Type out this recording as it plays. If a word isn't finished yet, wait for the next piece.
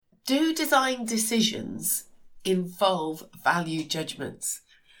Do design decisions involve value judgments?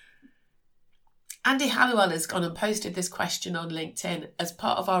 Andy Halliwell has gone and posted this question on LinkedIn as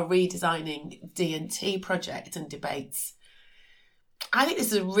part of our Redesigning D&T project and debates. I think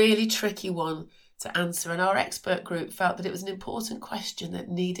this is a really tricky one to answer, and our expert group felt that it was an important question that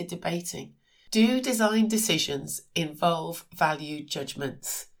needed debating. Do design decisions involve value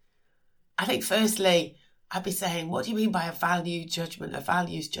judgments? I think firstly, I'd be saying, what do you mean by a value judgment, a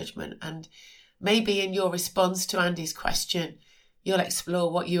values judgment? And maybe in your response to Andy's question, you'll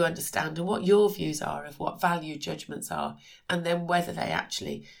explore what you understand and what your views are of what value judgments are, and then whether they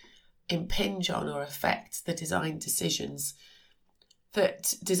actually impinge on or affect the design decisions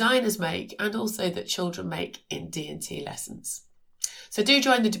that designers make and also that children make in D&T lessons. So do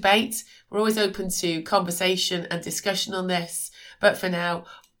join the debate. We're always open to conversation and discussion on this. But for now,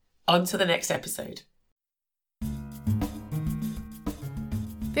 on to the next episode.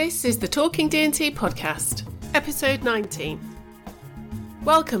 This is the Talking D&T podcast, episode 19.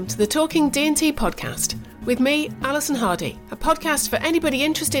 Welcome to the Talking D&T podcast with me, Alison Hardy, a podcast for anybody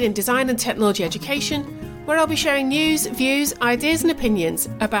interested in design and technology education, where I'll be sharing news, views, ideas and opinions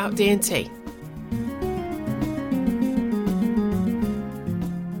about D&T.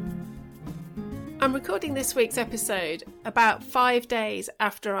 I'm recording this week's episode about 5 days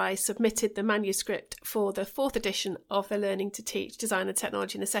after I submitted the manuscript for the 4th edition of the Learning to Teach Design and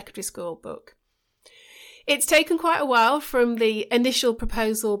Technology in the Secondary School book. It's taken quite a while from the initial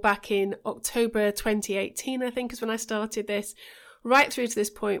proposal back in October 2018, I think is when I started this, right through to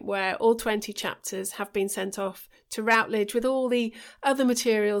this point where all 20 chapters have been sent off to Routledge with all the other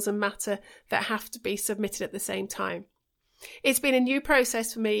materials and matter that have to be submitted at the same time. It's been a new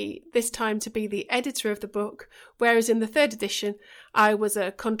process for me this time to be the editor of the book, whereas in the 3rd edition I was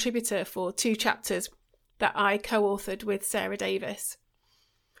a contributor for 2 chapters that I co-authored with Sarah Davis.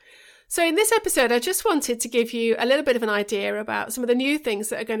 So in this episode, I just wanted to give you a little bit of an idea about some of the new things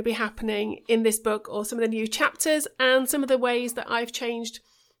that are going to be happening in this book, or some of the new chapters and some of the ways that I've changed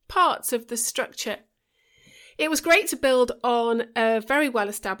parts of the structure. It was great to build on a very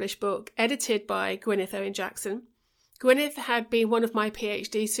well-established book edited by Gwyneth Owen Jackson. Gwyneth had been one of my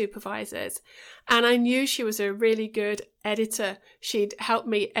PhD supervisors, and I knew she was a really good editor. She'd helped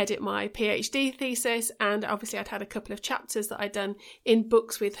me edit my PhD thesis, and obviously I'd had a couple of chapters that I'd done in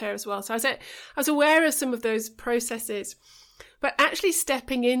books with her as well. So I was aware of some of those processes, but actually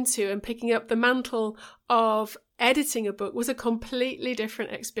stepping into and picking up the mantle of editing a book was a completely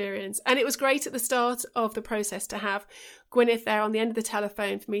different experience. And it was great at the start of the process to have Gwyneth there on the end of the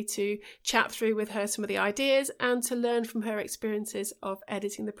telephone for me to chat through with her some of the ideas and to learn from her experiences of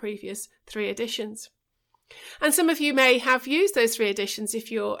editing the previous 3 editions. And some of you may have used those 3 editions.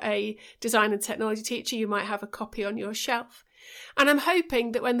 If you're a design and technology teacher, you might have a copy on your shelf. And I'm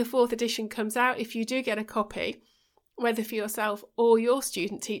hoping that when the 4th edition comes out, if you do get a copy, whether for yourself or your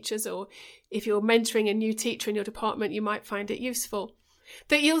student teachers, or if you're mentoring a new teacher in your department, you might find it useful,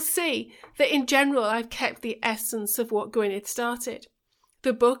 that you'll see that in general I've kept the essence of what Gwyneth started.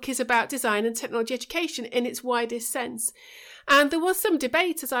 The book is about design and technology education in its widest sense. And there was some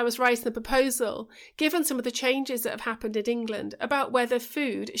debate as I was writing the proposal, given some of the changes that have happened in England, about whether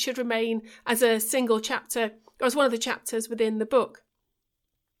food should remain as a single chapter or as one of the chapters within the book.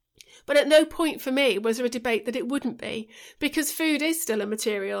 But at no point for me was there a debate that it wouldn't be, because food is still a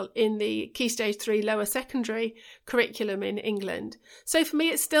material in the Key Stage 3 lower secondary curriculum in England. So for me,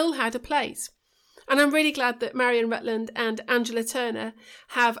 it still had a place. And I'm really glad that Marion Rutland and Angela Turner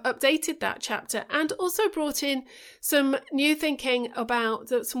have updated that chapter and also brought in some new thinking about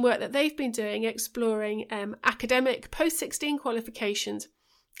some work that they've been doing, exploring academic post-16 qualifications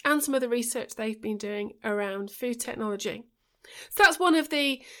and some of the research they've been doing around food technology. So that's one of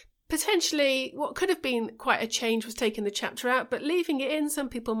the potentially what could have been quite a change, was taking the chapter out, but leaving it in. Some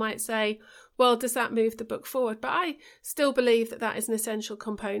people might say, well, does that move the book forward? But I still believe that that is an essential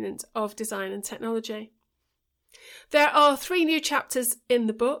component of design and technology. There are 3 new chapters in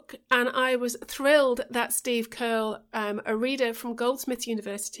the book, and I was thrilled that Steve Curl, a reader from Goldsmiths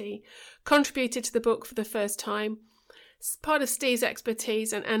University, contributed to the book for the first time. It's part of Steve's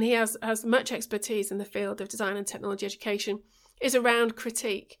expertise, and he has much expertise in the field of design and technology education, is around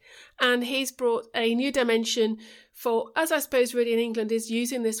critique. And he's brought a new dimension for, as I suppose really in England, is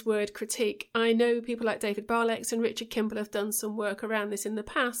using this word critique. I know people like David Barlex and Richard Kimball have done some work around this in the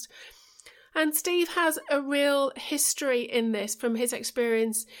past. And Steve has a real history in this from his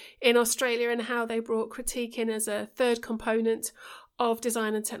experience in Australia and how they brought critique in as a third component of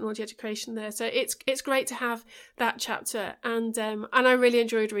design and technology education there. So it's great to have that chapter, and I really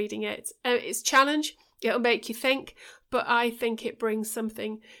enjoyed reading it. It's a challenge. It'll make you think, but I think it brings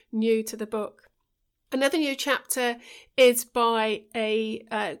something new to the book. Another new chapter is by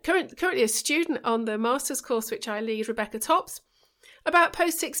currently a student on the master's course which I lead, Rebecca Tops, about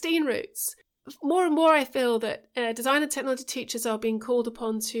post-16 routes. More and more I feel that design and technology teachers are being called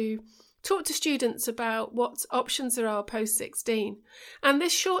upon to talk to students about what options there are post-16. And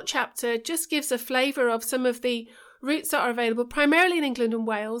this short chapter just gives a flavour of some of the routes that are available, primarily in England and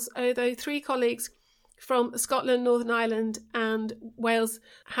Wales, although 3 colleagues from Scotland, Northern Ireland and Wales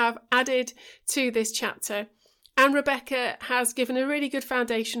have added to this chapter. And Rebecca has given a really good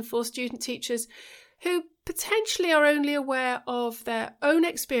foundation for student teachers who potentially are only aware of their own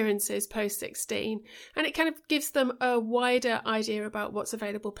experiences post-16, and it kind of gives them a wider idea about what's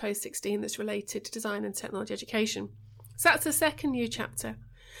available post-16 that's related to design and technology education. So that's the second new chapter.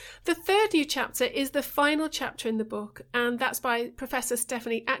 The third new chapter is the final chapter in the book, and that's by Professor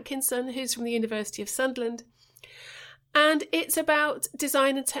Stephanie Atkinson, who's from the University of Sunderland. And it's about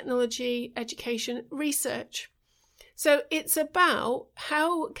design and technology education research. So it's about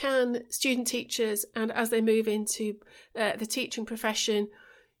how can student teachers, and as they move into the teaching profession,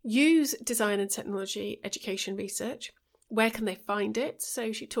 use design and technology education research. Where can they find it?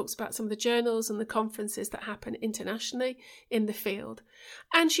 So she talks about some of the journals and the conferences that happen internationally in the field.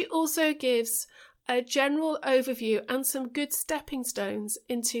 And she also gives a general overview and some good stepping stones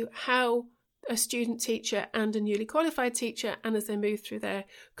into how a student teacher and a newly qualified teacher, and as they move through their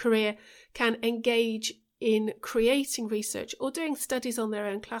career, can engage in creating research or doing studies on their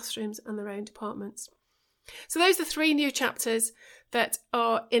own classrooms and their own departments. So those are 3 new chapters that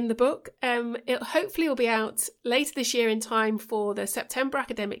are in the book. It hopefully will be out later this year in time for the September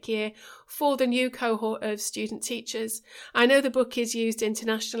academic year for the new cohort of student teachers. I know the book is used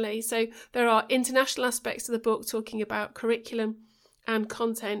internationally, so there are international aspects of the book talking about curriculum and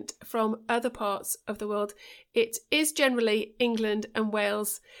content from other parts of the world. It is generally England and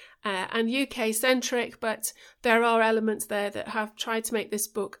Wales and UK centric, but there are elements there that have tried to make this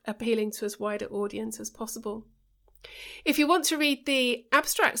book appealing to as wide an audience as possible. If you want to read the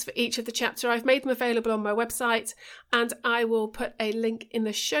abstracts for each of the chapter, I've made them available on my website, and I will put a link in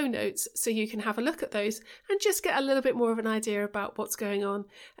the show notes so you can have a look at those and just get a little bit more of an idea about what's going on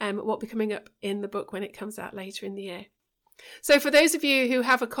and what will be coming up in the book when it comes out later in the year. So for those of you who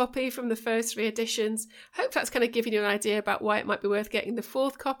have a copy from the first 3 editions, I hope that's kind of giving you an idea about why it might be worth getting the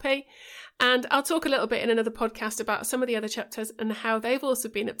 4th copy. And I'll talk a little bit in another podcast about some of the other chapters and how they've also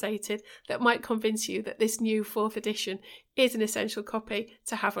been updated that might convince you that this new 4th edition is an essential copy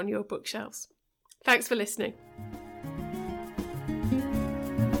to have on your bookshelves. Thanks for listening.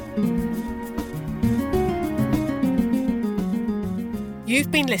 You've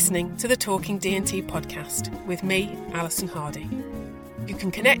been listening to the Talking D&T podcast with me, Alison Hardy. You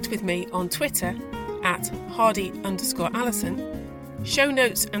can connect with me on Twitter at Hardy_Alison. Show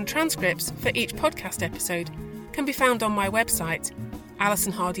notes and transcripts for each podcast episode can be found on my website,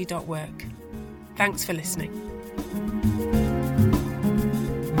 alisonhardy.work. Thanks for listening.